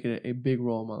decided to make it a big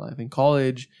role in my life. In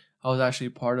college, I was actually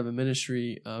part of a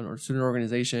ministry or student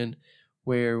organization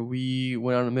where we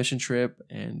went on a mission trip,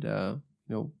 and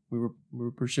we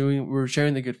were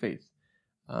sharing the good faith.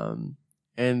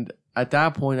 And at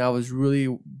that point, I was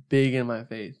really big in my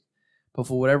faith. But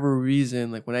for whatever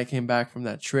reason, like when I came back from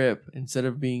that trip, instead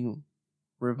of being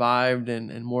revived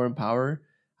and more empowered,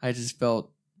 I just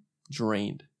felt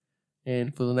drained.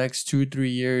 And for the next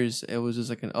 2-3 years, it was just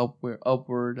like an upward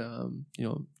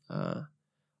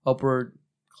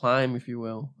climb, if you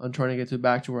will. I'm trying to get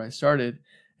back to where I started.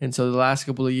 And so the last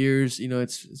couple of years,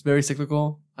 it's very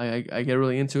cyclical. I get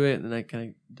really into it, and then I kind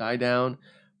of die down.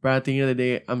 But at the end of the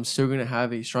day, I'm still going to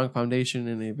have a strong foundation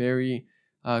and a very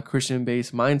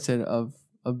Christian-based mindset of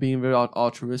being very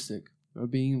altruistic, or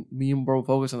being more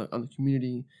focused on the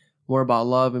community, more about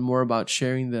love and more about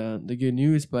sharing the good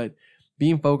news, but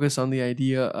being focused on the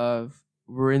idea of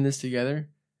we're in this together,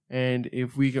 and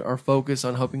if we are focused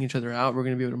on helping each other out, we're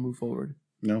going to be able to move forward.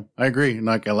 No, I agree. And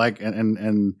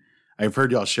I've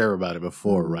heard y'all share about it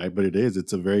before, right? But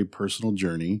it's a very personal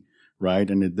journey, right?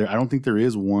 And I don't think there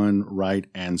is one right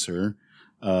answer.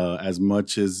 As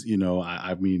much as,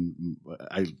 I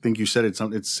think you said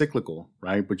it's cyclical,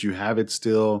 right? But you have it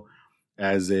still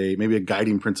as maybe a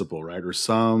guiding principle, right? Or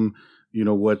some,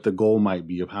 what the goal might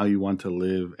be of how you want to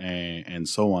live and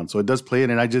so on. So it does play in.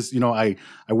 And I just, I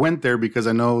went there because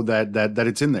I know that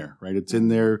it's in there, right? It's in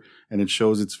there, and it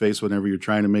shows its face whenever you're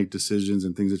trying to make decisions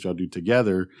and things that y'all do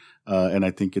together. And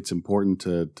I think it's important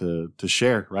to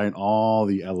share, right? All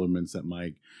the elements that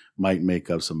might make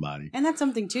up somebody. And that's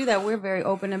something too that we're very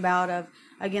open about, of,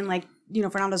 again, like,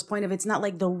 Fernando's point of, it's not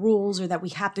like the rules or that we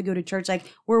have to go to church.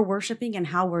 Like, we're worshiping and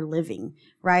how we're living,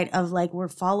 right? Of like, we're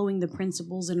following the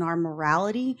principles in our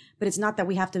morality, but it's not that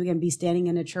we have to, again, be standing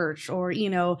in a church or,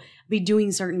 be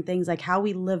doing certain things. Like, how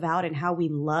we live out and how we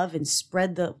love and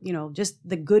spread the, just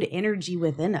the good energy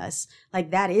within us.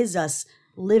 Like, that is us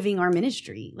living our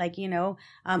ministry, like,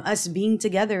 us being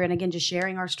together, and again, just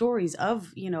sharing our stories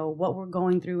of, what we're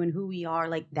going through and who we are.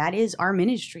 Like, that is our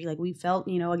ministry. Like, we felt,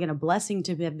 again, a blessing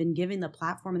to have been given the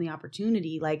platform and the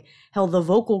opportunity, like, hell, the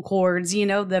vocal cords,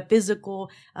 the physical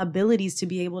abilities to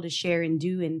be able to share and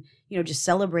do, and, just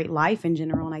celebrate life in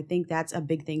general. And I think that's a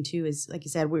big thing too, is, like you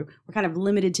said, we're kind of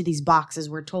limited to these boxes.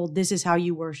 We're told this is how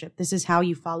you worship, this is how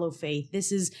you follow faith,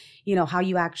 this is, how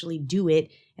you actually do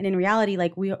it. And in reality,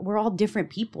 like, we're all different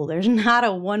people. There's not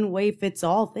a one way fits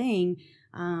all thing.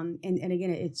 And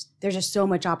again, there's just so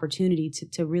much opportunity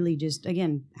to really just,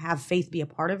 again, have faith be a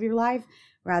part of your life,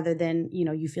 rather than,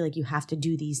 you feel like you have to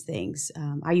do these things.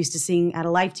 I used to sing at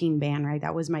a Life Teen band, right?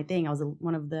 That was my thing. I was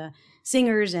one of the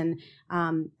singers. And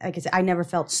like I said, I never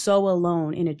felt so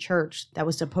alone in a church that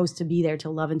was supposed to be there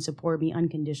to love and support me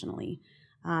unconditionally.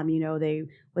 They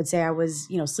would say I was,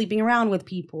 sleeping around with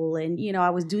people, and,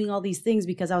 I was doing all these things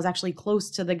because I was actually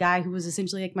close to the guy who was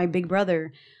essentially like my big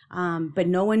brother. But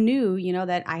no one knew,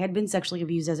 that I had been sexually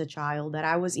abused as a child, that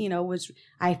I was,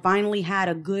 I finally had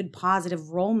a good,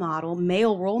 positive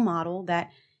male role model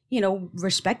that,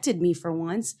 respected me for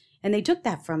once. And they took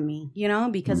that from me,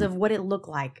 because of what it looked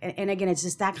like. And again, it's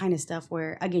just that kind of stuff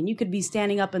where, again, you could be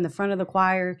standing up in the front of the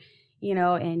choir,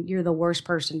 and you're the worst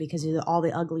person because of all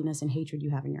the ugliness and hatred you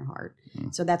have in your heart.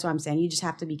 So that's what I'm saying. You just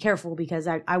have to be careful, because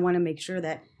I want to make sure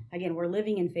that, again, we're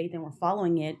living in faith and we're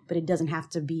following it, but it doesn't have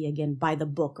to be, again, by the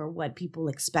book or what people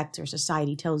expect or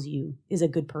society tells you is a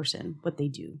good person, what they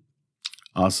do.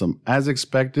 Awesome. As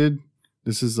expected,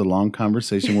 this is a long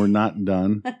conversation. We're not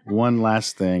done. One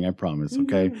last thing, I promise.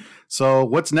 Okay. So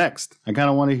what's next? I kind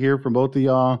of want to hear from both of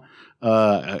y'all.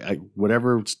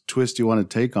 Whatever twist you want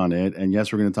to take on it. And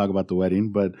yes, we're going to talk about the wedding,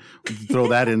 but throw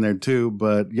that in there too.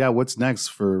 But yeah, what's next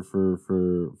for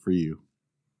you?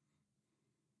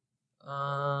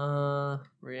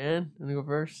 Rianne, want to go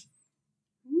first?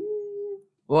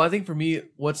 Well, I think for me,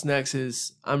 what's next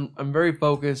is I'm very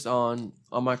focused on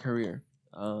my career.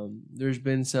 There's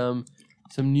been some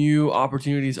new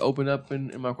opportunities open up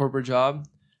in my corporate job.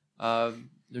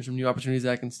 There's some new opportunities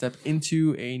that I can step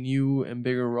into a new and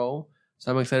bigger role.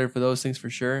 So I'm excited for those things for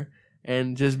sure.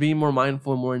 And just being more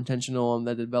mindful and more intentional on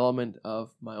the development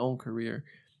of my own career.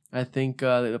 I think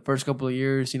the first couple of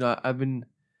years, I've been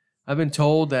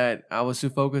told that I was too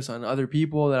focused on other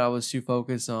people, that I was too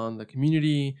focused on the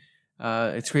community.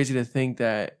 It's crazy to think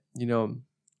that,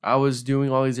 I was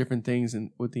doing all these different things and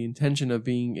with the intention of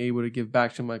being able to give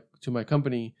back to my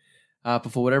company.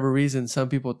 But for whatever reason, some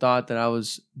people thought that I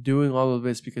was doing all of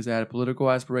this because I had political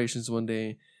aspirations one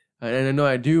day. And I know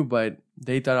I do, but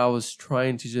they thought I was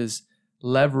trying to just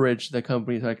leverage the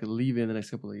company so I could leave it in the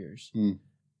next couple of years.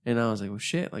 And I was like, well,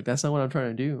 shit, like, that's not what I'm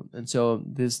trying to do. And so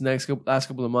this last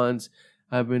couple of months,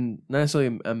 I've been not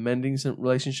necessarily amending some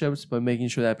relationships, but making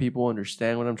sure that people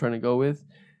understand what I'm trying to go with.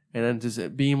 And then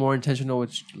just being more intentional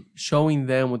with showing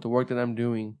them with the work that I'm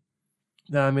doing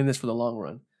that I'm in this for the long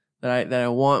run. That I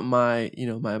want my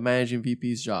managing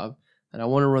VP's job, that I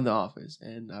want to run the office.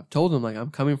 And I've told them, like,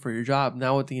 I'm coming for your job,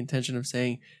 not with the intention of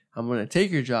saying I'm going to take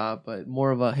your job, but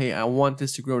more of a, hey, I want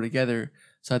this to grow together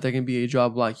so that there can be a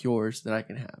job like yours that I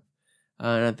can have.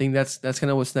 And I think that's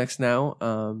kind of what's next now.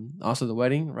 Also the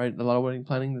wedding, right? A lot of wedding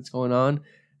planning that's going on.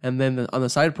 And then on the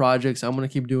side projects, I'm going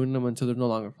to keep doing them until they're no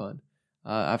longer fun.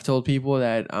 I've told people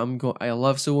that I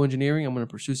love civil engineering. I'm going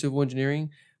to pursue civil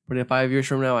engineering. But if 5 years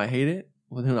from now I hate it,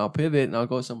 well, then I'll pivot and I'll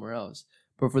go somewhere else.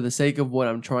 But for the sake of what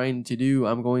I'm trying to do,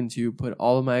 I'm going to put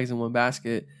all of my eggs in one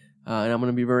basket. And I'm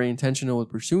going to be very intentional with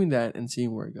pursuing that and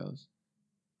seeing where it goes.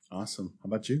 Awesome. How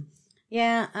about you?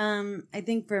 Yeah, I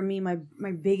think for me, my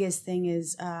biggest thing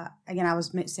is, again, I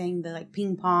was saying the like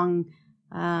ping pong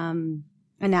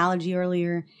analogy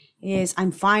earlier, is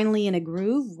I'm finally in a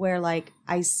groove where like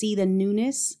I see the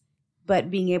newness,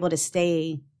 but being able to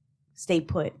stay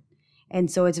put. And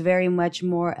so it's very much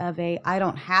more of I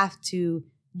don't have to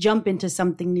jump into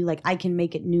something new, like I can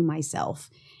make it new myself.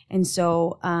 And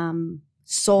so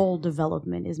soul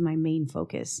development is my main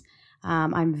focus.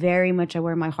 I'm very much, I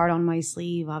wear my heart on my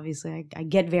sleeve. Obviously, I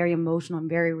get very emotional. I'm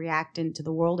very reactant to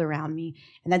the world around me.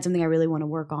 And that's something I really want to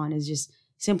work on, is just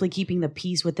simply keeping the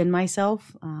peace within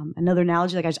myself. Another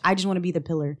analogy, like I just want to be the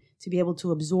pillar, to be able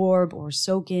to absorb or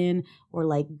soak in or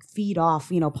like feed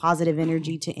off, positive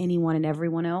energy to anyone and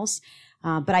everyone else.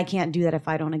 But I can't do that if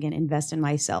I don't, again, invest in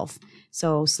myself.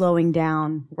 So slowing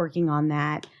down, working on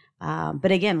that.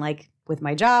 But again, like with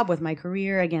my job, with my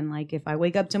career, again, like if I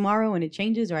wake up tomorrow and it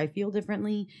changes or I feel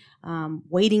differently,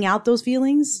 waiting out those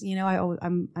feelings,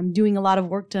 I'm doing a lot of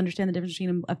work to understand the difference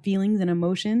between feelings and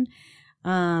emotion.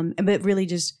 But really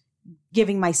just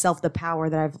giving myself the power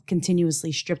that I've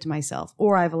continuously stripped myself,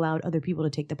 or I've allowed other people to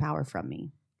take the power from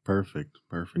me. Perfect.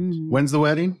 Mm-hmm. When's the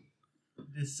wedding?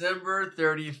 December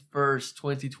 31st,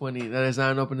 2020. That is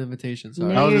not an open invitation.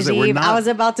 Sorry. New Year's Eve. I was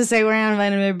about to say we're not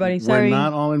inviting everybody. Sorry. We're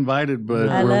not all invited, but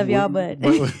I love y'all, but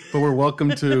we're welcome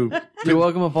to. You're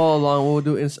welcome to follow along. We'll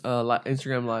do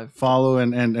Instagram Live. Follow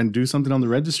and do something on the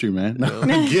registry, man.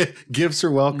 Gifts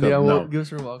are welcome. Yeah,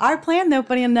 gifts are welcome. Our plan, though,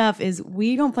 funny enough, is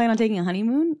we don't plan on taking a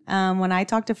honeymoon. When I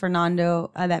talked to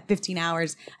Fernando, that 15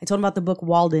 hours, I told him about the book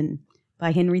Walden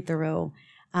by Henry Thoreau.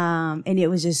 And it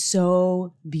was just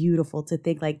so beautiful to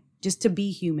think, like, just to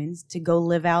be humans, to go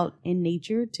live out in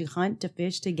nature, to hunt, to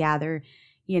fish, to gather,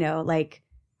 like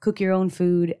cook your own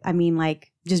food. I mean,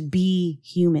 like, just be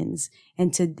humans,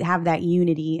 and to have that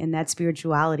unity and that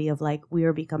spirituality of like, we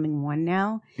are becoming one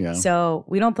now. Yeah. So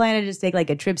we don't plan to just take like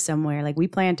a trip somewhere. Like we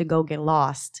plan to go get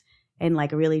lost and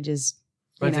like really just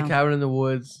rent a cabin in the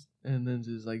woods and then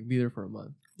just like be there for a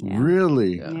month. Yeah.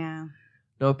 Really? Yeah.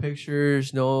 No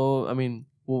pictures. We'll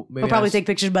probably take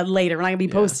pictures, but later. We're not going to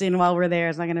be posting while we're there.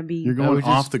 It's not going to be. You're going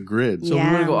off the grid. So we're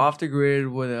going to go off the grid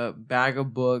with a bag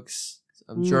of books,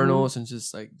 journals, and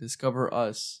just like discover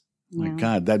us. My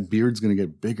God, that beard's going to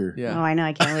get bigger. Yeah. Oh, I know.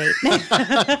 I can't wait.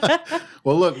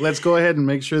 Well, look, let's go ahead and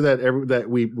make sure that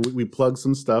we plug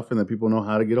some stuff and that people know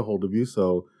how to get a hold of you.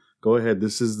 So go ahead.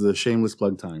 This is the shameless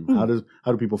plug time. How do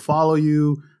people follow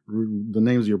you? The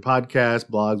names of your podcast,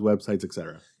 blogs, websites,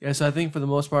 etc. Yeah, so I think for the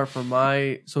most part, for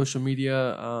my social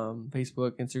media,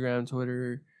 Facebook, Instagram,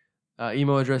 Twitter,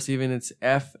 email address, even, it's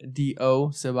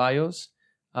FDO Ceballos.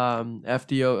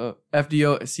 FDO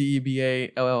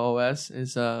CEBALLOS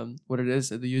is what it is,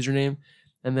 the username.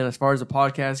 And then as far as the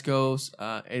podcast goes,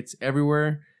 it's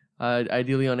everywhere.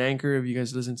 Ideally on Anchor, if you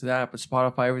guys listen to that, but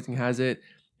Spotify, everything has it.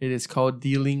 It is called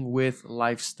Dealing with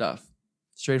Life Stuff.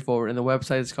 Straightforward. And the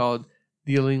website is called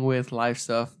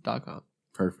dealingwithlifestuff.com.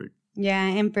 Perfect. Yeah,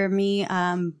 and for me,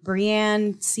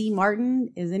 Brianne C.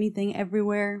 Martin is anything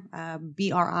everywhere.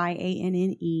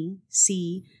 BRIANNE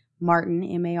C.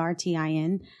 Martin,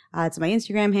 MARTIN. It's my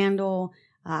Instagram handle.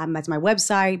 That's my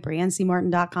website,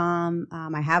 BrianneCMartin.com.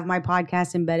 I have my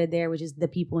podcast embedded there, which is The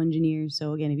People Engineer.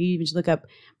 So again, if you even just look up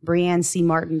Brianne C.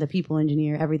 Martin, The People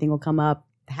Engineer, everything will come up.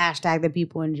 Hashtag The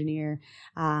People Engineer.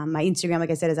 My Instagram,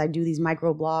 like I said, is I do these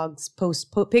micro blogs,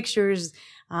 post pictures,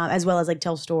 as well as like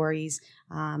tell stories.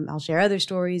 I'll share other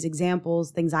stories,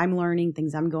 examples, things I'm learning,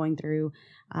 things I'm going through.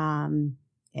 And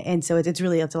so it's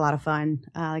a lot of fun.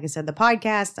 Like I said, the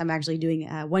podcast, I'm actually doing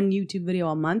one YouTube video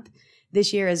a month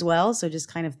this year as well. So just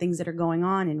kind of things that are going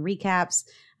on and recaps.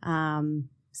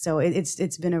 So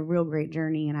it's been a real great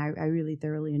journey, and I really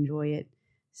thoroughly enjoy it.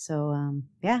 So,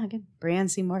 again, Brianne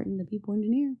C. Martin, The People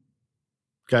Engineer.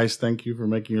 Guys, thank you for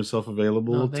making yourself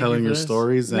available, telling your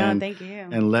stories, and thank you.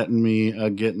 And letting me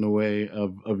get in the way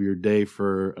of your day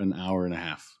for an hour and a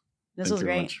half. This was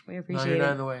great. We appreciate it. You're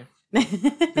not in the way.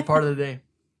 You're part of the day.